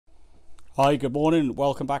Hi, good morning.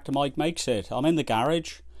 Welcome back to Mike Makes It. I'm in the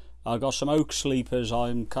garage. I've got some oak sleepers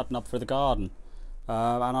I'm cutting up for the garden.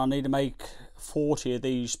 And I need to make 40 of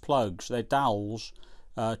these plugs. They're dowels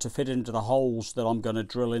to fit into the holes that I'm going to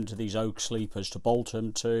drill into these oak sleepers to bolt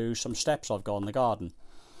them to some steps I've got in the garden.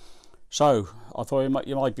 So, I thought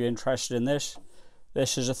you might be interested in this.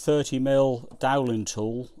 This is a 30mm doweling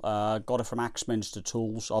tool. Got it from Axminster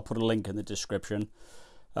tools. I'll put a link in the description.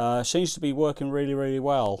 Seems to be working really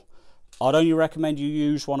well. I'd only recommend you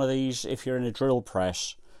use one of these if you're in a drill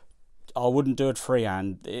press. I wouldn't do it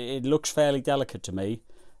freehand. It looks fairly delicate to me,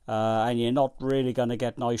 and you're not really going to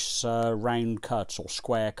get nice round cuts or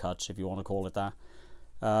square cuts, if you want to call it that.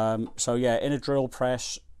 So yeah, in a drill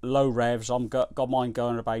press, low revs. I've got mine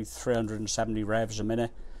going about 370 revs a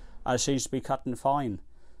minute, and it seems to be cutting fine.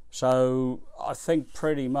 So I think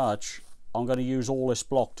pretty much I'm going to use all this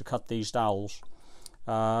block to cut these dowels.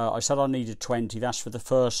 I said I needed 20. That's for the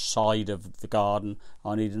first side of the garden.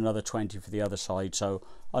 I need another 20 for the other side. So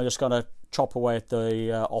I'm just going to chop away at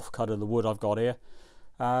the offcut of the wood I've got here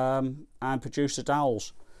and produce the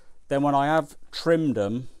dowels. Then when I have trimmed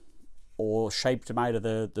them or shaped them out of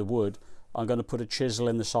the wood, I'm going to put a chisel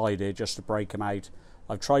in the side here just to break them out.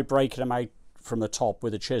 I've tried breaking them out from the top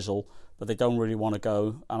with a chisel, but they don't really want to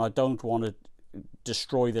go, and I don't want to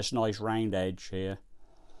destroy this nice round edge here.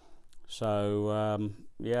 So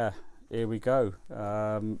yeah, here we go.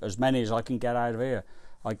 As many as I can get out of here.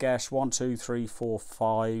 I guess 1, 2, 3, 4,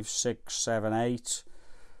 5, 6, 7, 8.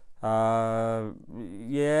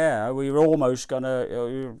 Yeah, we're almost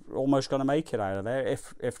gonna make it out of there.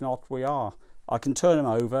 If not, we are. I can turn them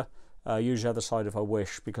over. Use the other side if I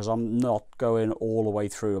wish, because I'm not going all the way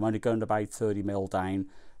through. I'm only going about 30mm down,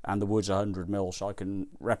 and the wood's 100mm, so I can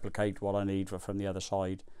replicate what I need from the other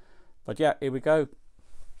side. But yeah, here we go.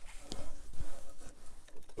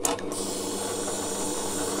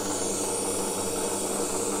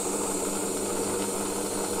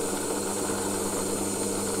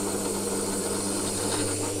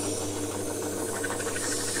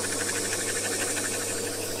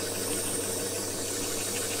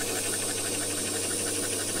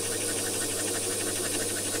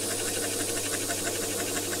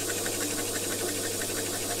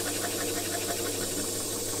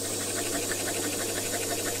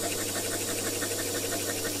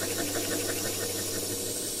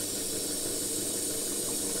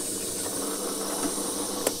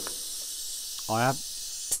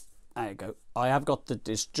 There you go. I have got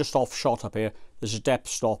it's just off shot up here. There's a depth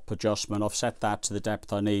stop adjustment. I've set that to the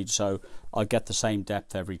depth I need, so I get the same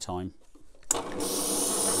depth every time.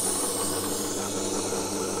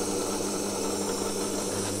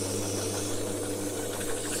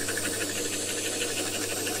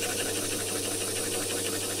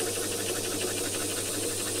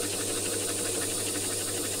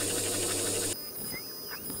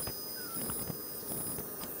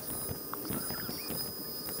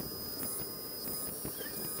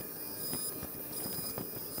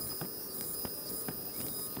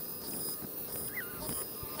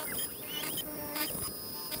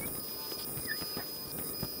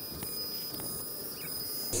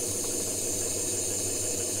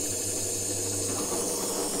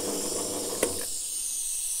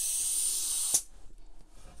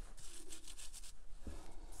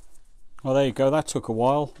 Well, there you go. That took a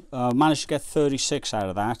while. Managed to get 36 out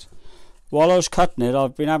of that. While I was cutting it,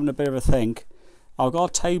 I've been having a bit of a think. I've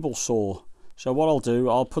got a table saw. So what I'll do,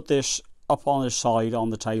 I'll put this up on the side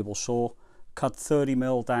on the table saw, cut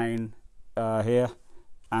 30mm down here,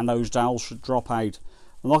 and those dowels should drop out.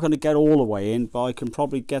 I'm not going to get all the way in, but I can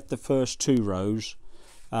probably get the first 2 rows.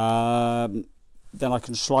 Then I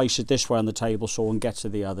can slice it this way on the table saw and get to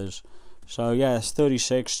the others. So yeah, it's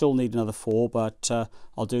 36, still need another 4, but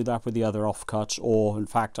I'll do that with the other offcuts, or in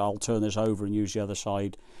fact I'll turn this over and use the other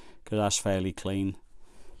side, because that's fairly clean.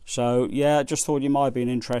 So yeah, I just thought you might be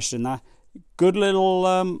interested in that. Good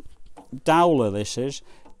little doweler this is.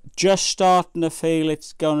 Just starting to feel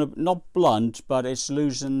it's going to, not blunt, but it's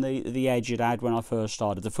losing the edge it had when I first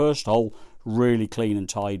started. The first hole, really clean and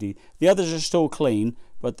tidy. The others are still clean,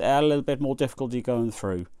 but they're a little bit more difficulty going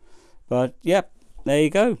through. But yep, there you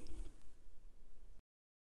go.